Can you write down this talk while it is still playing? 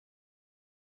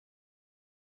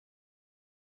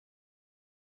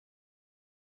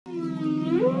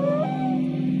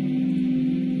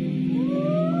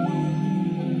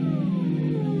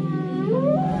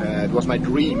it was my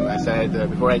dream. I said,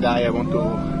 before I die, I want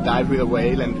to dive with a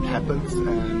whale, and it happens.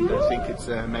 And I think it's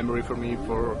a memory for me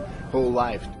for whole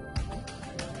life.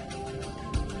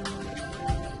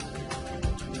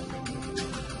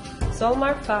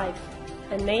 Solmar V,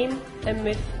 a name, a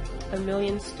myth, a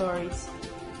million stories.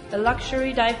 A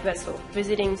luxury dive vessel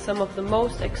visiting some of the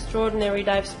most extraordinary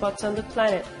dive spots on the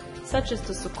planet, such as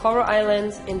the Socorro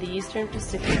Islands in the eastern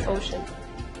Pacific Ocean.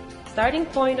 Starting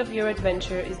point of your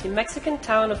adventure is the Mexican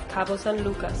town of Cabo San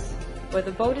Lucas, where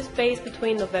the boat is based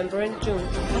between November and June.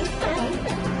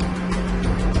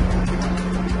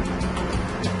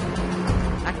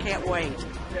 I can't wait.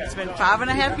 It's been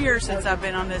 5.5 years since I've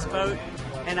been on this boat,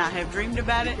 and I have dreamed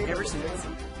about it ever since.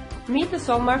 Meet the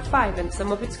Solmar V and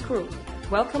some of its crew.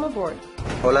 Welcome aboard.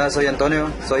 Hola, soy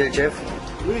Antonio, soy el chef.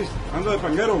 Luis, ando de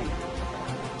panguero.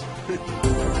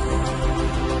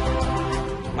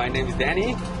 My name is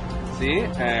Danny, sí,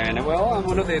 and well, I'm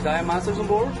one of the dive masters on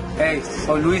board. Hey,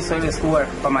 soy Luis, soy el steward,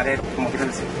 camarero, como quieras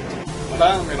decir.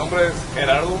 Hola, mi nombre es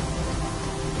Gerardo,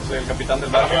 soy el capitán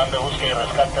del barco. De búsqueda y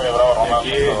rescate de Bravo Román.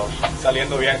 Aquí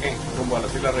saliendo viaje rumbo a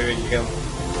las Islas Revillagigedo.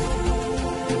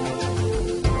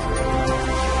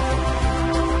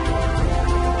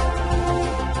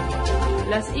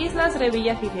 Las Islas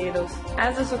Revillagigedos,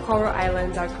 as the Socorro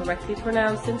Islands are correctly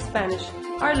pronounced in Spanish,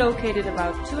 are located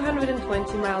about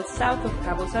 220 miles south of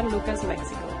Cabo San Lucas,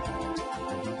 Mexico.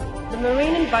 The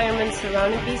marine environment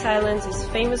surrounding these islands is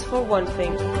famous for one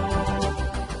thing: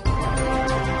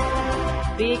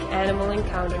 big animal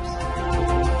encounters.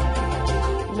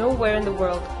 Nowhere in the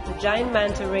world do giant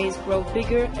manta rays grow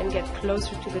bigger and get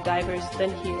closer to the divers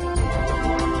than here.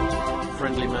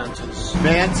 Friendly mantas.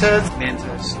 Mantas.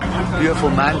 Mantas.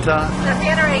 Beautiful manta. They're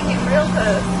generating real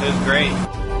close. It was great.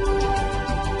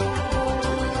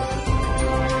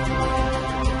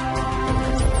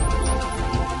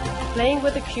 Playing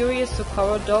with the curious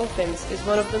Socorro dolphins is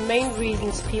one of the main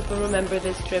reasons people remember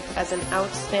this trip as an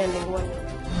outstanding one.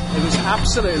 It was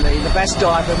absolutely the best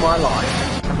dive of my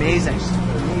life. Amazing.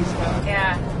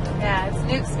 Yeah, it's a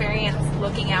new experience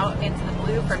looking out into the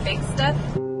blue for big stuff.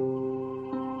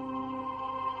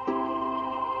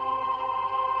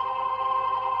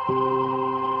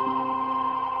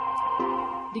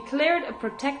 Declared a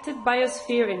protected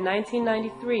biosphere in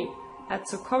 1993, at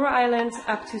Socorro Islands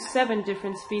up to 7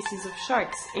 different species of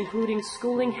sharks, including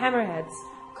schooling hammerheads,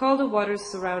 call the waters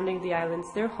surrounding the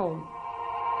islands their home.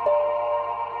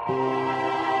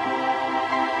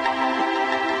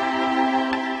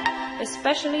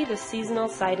 Especially the seasonal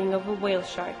sighting of a whale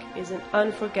shark is an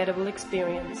unforgettable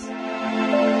experience.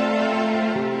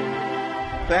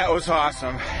 That was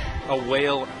awesome. A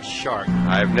whale shark.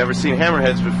 I've never seen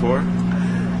hammerheads before.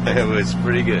 It was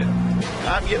pretty good.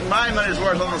 I'm getting my money's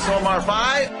worth on the Solmar V.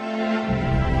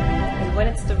 And when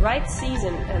it's the right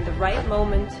season and the right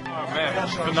moment... Oh man,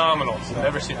 it's phenomenal.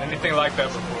 Never seen anything like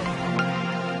that before.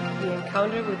 The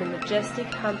encounter with a majestic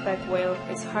humpback whale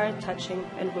is heart-touching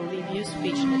and will leave you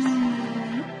speechless.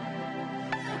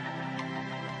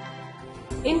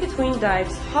 In between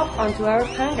dives, hop onto our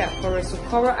panga for a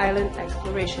Socorro Island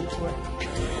exploration tour.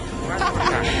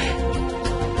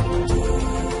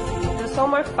 The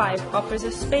Solmar V offers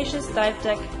a spacious dive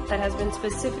deck that has been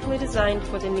specifically designed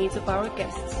for the needs of our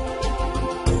guests.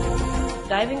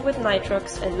 Diving with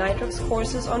nitrox and nitrox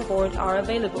courses on board are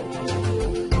available.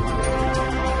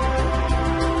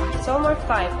 Solmar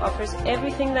V offers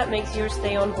everything that makes your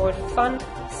stay on board fun,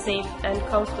 safe and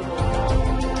comfortable.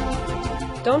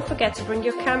 Don't forget to bring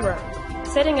your camera.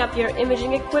 Setting up your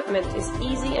imaging equipment is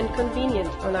easy and convenient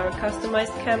on our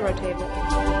customized camera table.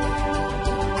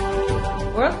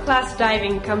 World-class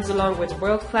diving comes along with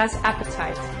world-class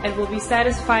appetite and will be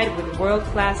satisfied with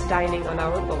world-class dining on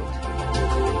our boat.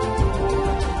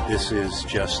 This is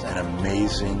just an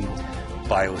amazing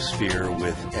biosphere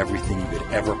with everything you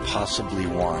could ever possibly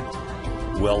want.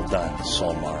 Well done,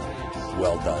 Solmar.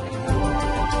 Well done.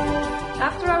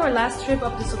 After our last trip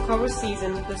of the Socorro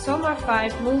season, the Solmar V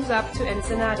moves up to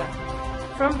Ensenada.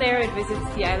 From there it visits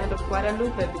the island of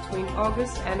Guadalupe between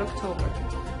August and October.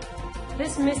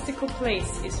 This mystical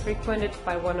place is frequented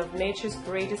by one of nature's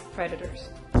greatest predators.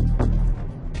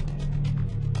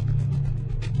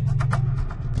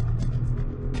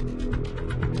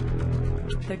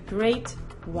 The great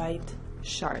white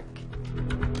shark.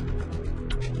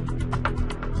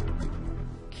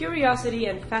 Curiosity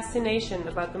and fascination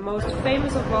about the most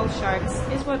famous of all sharks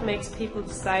is what makes people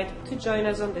decide to join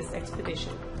us on this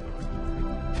expedition.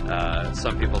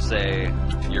 Some people say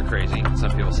you're crazy.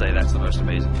 Some people say that's the most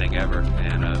amazing thing ever.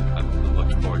 And I'm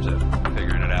looking forward to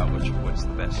figuring it out, what's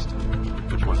the best,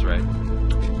 which one's right.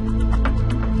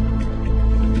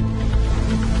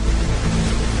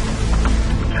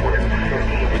 We're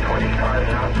 25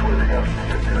 knots with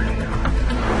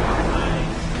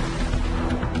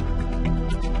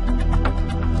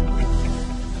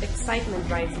Excitement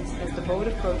rises as the boat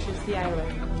approaches the island.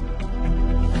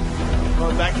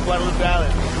 Going back to Guadalupe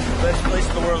Island, the best place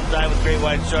in the world to dive with great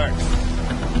white sharks.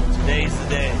 Today's the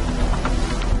day.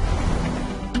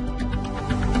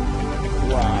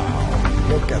 Wow,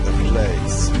 look at the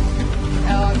place.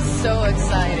 Oh, I'm so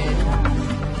excited.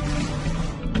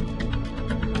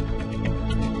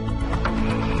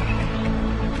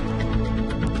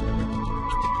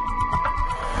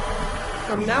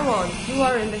 From now on, you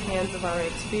are in the hands of our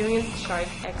experienced shark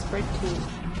expert team.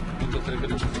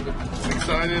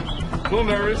 Excited, a little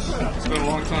nervous. It's been a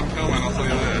long time coming, I'll tell you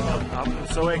that. I'm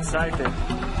so excited.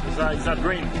 It's a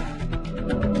dream.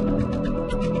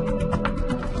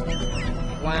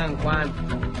 Juan.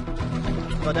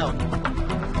 Go down.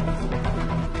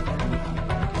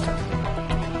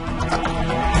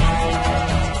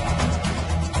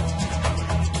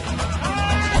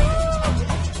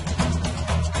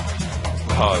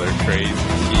 Oh, they're crazy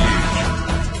huge.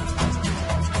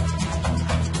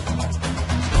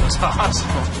 That's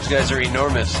awesome. These guys are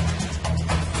enormous.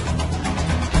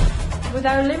 With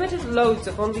our limited loads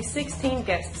of only 16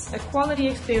 guests, a quality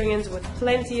experience with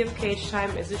plenty of cage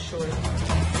time is assured.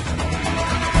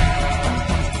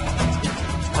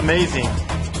 Amazing.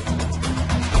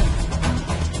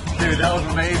 Dude, that was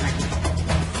amazing.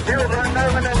 Here's our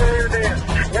moment of the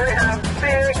We have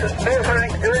big,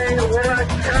 different, great white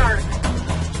sharks.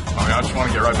 I mean, I just want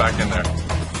to get right back in there.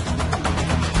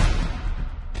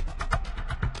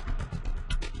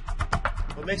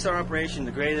 What makes our operation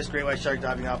the greatest great white shark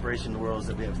diving operation in the world is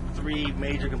that we have three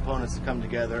major components that come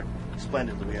together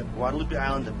splendidly. We have Guadalupe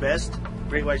Island, the best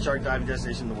great white shark diving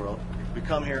destination in the world. We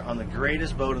come here on the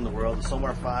greatest boat in the world, the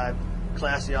Solmar V,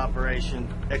 classy operation,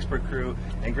 expert crew,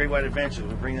 and great white adventure.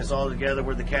 We bring this all together.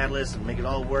 We're the catalyst and make it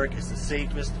all work. It's the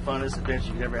safest, funnest adventure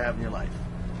you could ever have in your life.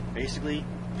 Basically,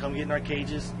 come get in our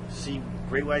cages, see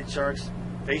great white sharks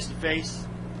face to face,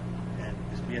 and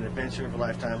it's be an adventure of a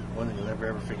lifetime, one that you'll never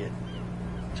ever forget.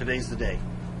 Today's the day.